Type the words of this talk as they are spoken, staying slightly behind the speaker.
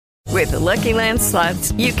With Lucky Land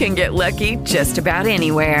Slots, you can get lucky just about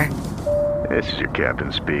anywhere. This is your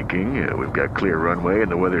captain speaking. We've got clear runway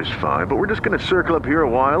and the weather's fine, but we're just going to circle up here a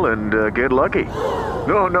while and get lucky.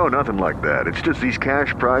 No, nothing like that. It's just these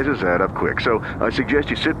cash prizes add up quick. So I suggest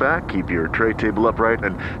you sit back, keep your tray table upright,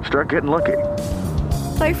 and start getting lucky.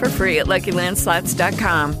 Play for free at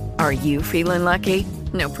LuckyLandSlots.com. Are you feeling lucky?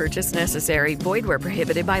 No purchase necessary. Void where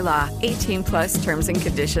prohibited by law. 18+ terms and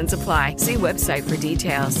conditions apply. See website for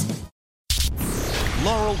details.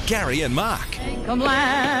 Laurel, Gary and Mark. Make 'em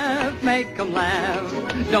laugh, make 'em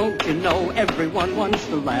laugh. Don't you know everyone wants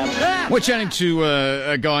to laugh? We're chatting to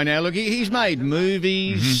a guy now. Look, he's made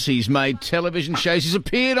movies, he's made television shows, he's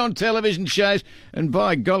appeared on television shows, and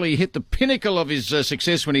by golly, he hit the pinnacle of his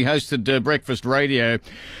success when he hosted Breakfast Radio.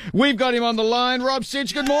 We've got him on the line. Rob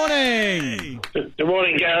Sitch, good morning. Good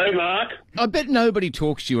morning, Gary, Mark. I bet nobody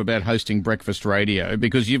talks to you about hosting Breakfast Radio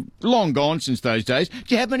because you've long gone since those days.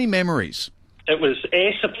 Do you have any memories? It was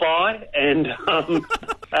Air Supply and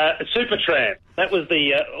Supertramp. That was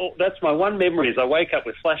that's my one memory. Is I wake up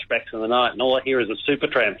with flashbacks in the night, and all I hear is a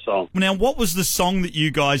Supertramp song. Now, what was the song that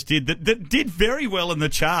you guys did that did very well in the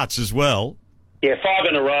charts as well? Yeah, 5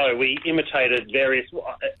 in a row. We imitated various.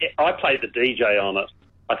 I played the DJ on it.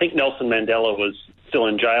 I think Nelson Mandela was still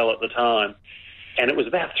in jail at the time, and it was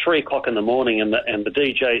about 3 o'clock in the morning, and the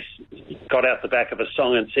DJ got out the back of a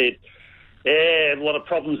song and said, "Yeah, a lot of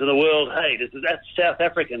problems in the world. Hey, does that South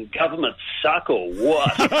African government suck or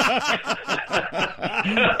what?"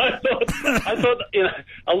 I thought,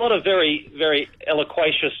 a lot of very, very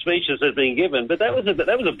eloquacious speeches had been given, but that was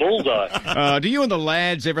a bullseye. Do you and the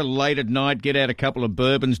lads ever late at night get out a couple of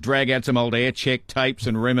bourbons, drag out some old air check tapes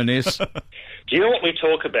and reminisce? Do you know what we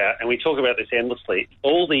talk about? And we talk about this endlessly.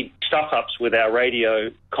 All the stuff-ups with our radio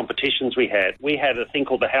competitions we had. We had a thing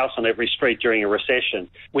called the House on Every Street during a recession.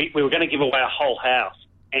 We were going to give away a whole house.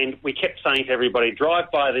 And we kept saying to everybody, drive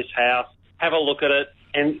by this house, have a look at it.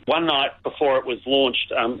 And one night before it was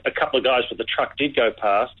launched, a couple of guys with the truck did go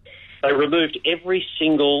past. They removed every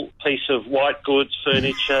single piece of white goods,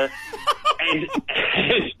 furniture, and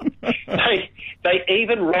they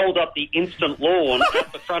even rolled up the instant lawn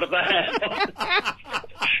at the front of the house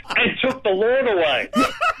and took the lawn away.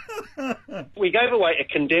 We gave away a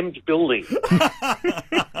condemned building.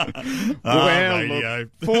 Well, look,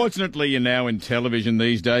 fortunately, you're now in television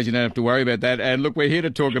these days. You don't have to worry about that. And look, we're here to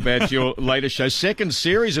talk about your latest show, second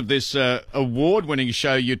series of this award-winning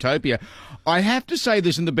show, Utopia. I have to say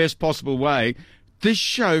this in the best possible way. This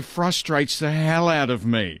show frustrates the hell out of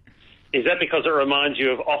me. Is that because it reminds you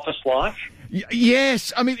of office life?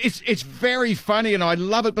 Yes. I mean, it's very funny and I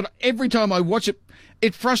love it, but every time I watch it,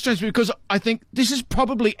 it frustrates me because I think this is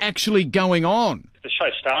probably actually going on. The show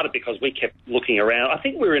started because we kept looking around. I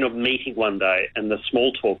think we were in a meeting one day and the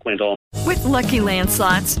small talk went on. With Lucky Land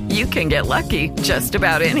Slots, you can get lucky just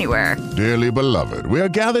about anywhere. Dearly beloved, we are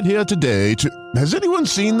gathered here today to... Has anyone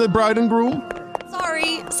seen the bride and groom?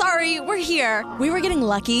 Sorry, we're here. We were getting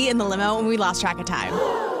lucky in the limo and we lost track of time.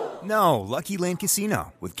 No, Lucky Land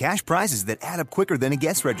Casino, with cash prizes that add up quicker than a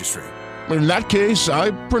guest registry. In that case,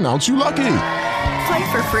 I pronounce you lucky.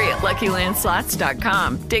 Play for free at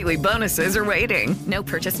LuckyLandSlots.com. Daily bonuses are waiting. No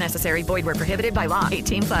purchase necessary. Void where prohibited by law.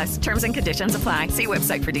 18+. Terms and conditions apply. See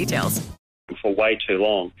website for details. For way too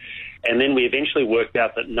long. And then we eventually worked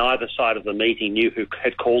out that neither side of the meeting knew who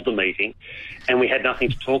had called the meeting, and we had nothing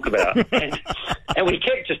to talk about. and we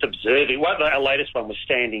kept just observing. Our latest one was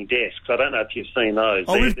standing desks. I don't know if you've seen those.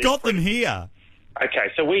 Oh, we've got them here.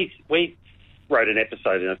 Okay, so we wrote an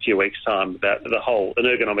episode in a few weeks' time about an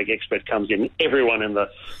ergonomic expert comes in. Everyone in the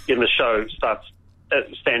show starts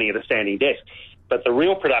standing at a standing desk. But the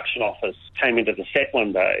real production office came into the set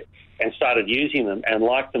one day and started using them and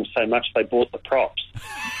liked them so much they bought the props.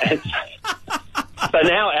 And so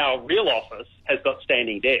now our real office has got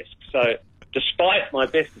standing desks. So despite my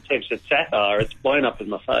best attempts at satire, it's blown up in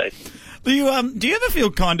my face. Do you ever feel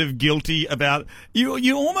kind of guilty about...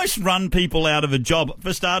 You almost run people out of a job.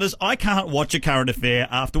 For starters, I can't watch a current affair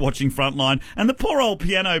after watching Frontline, and the poor old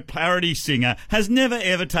piano parody singer has never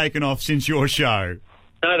ever taken off since your show.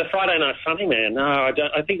 No, the Friday night Funnyman. No, I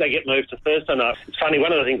don't. I think they get moved to Thursday night. It's funny,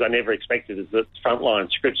 one of the things I never expected is that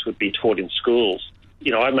Frontline scripts would be taught in schools.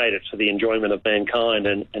 You know, I made it for the enjoyment of mankind,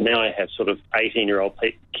 and now I have sort of 18-year-old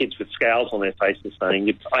kids with scowls on their faces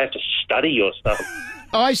saying, I have to study your stuff.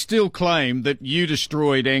 I still claim that you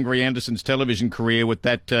destroyed Angry Anderson's television career with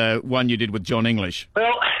that one you did with John English.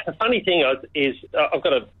 Well, the funny thing is I've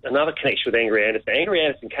got another connection with Angry Anderson. Angry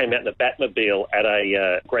Anderson came out in the Batmobile at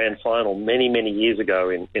a grand final many, many years ago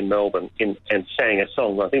in Melbourne and sang a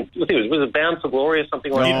song. I think it was it Bound for Glory or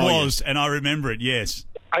something like that? It was, and I remember it, yes.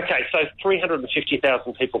 Okay, so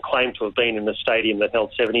 350,000 people claim to have been in the stadium that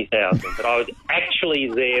held 70,000, but I was actually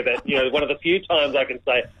there. One of the few times I can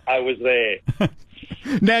say I was there.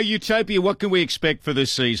 Now, Utopia, what can we expect for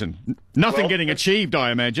this season? Nothing getting achieved,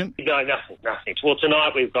 I imagine. No, nothing. Well,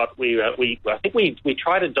 tonight I think we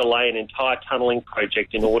tried to delay an entire tunnelling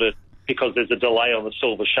project because there's a delay on the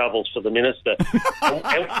silver shovels for the minister,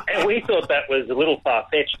 and we thought that was a little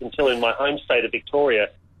far-fetched until in my home state of Victoria,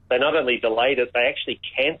 they not only delayed it, they actually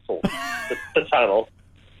cancelled the tunnel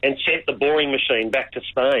and sent the boring machine back to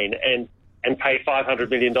Spain and paid $500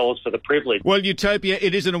 million for the privilege. Well, Utopia,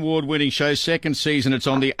 it is an award-winning show. Second season, it's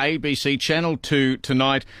on the ABC Channel 2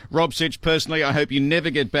 tonight. Rob Sitch, personally, I hope you never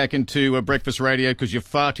get back into breakfast radio because you're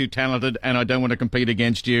far too talented and I don't want to compete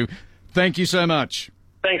against you. Thank you so much.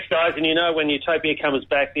 Thanks, guys. And when Utopia comes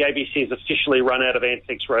back, the ABC has officially run out of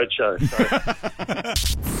Antiques Roadshow.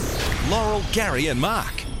 So. Laurel, Gary and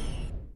Mark.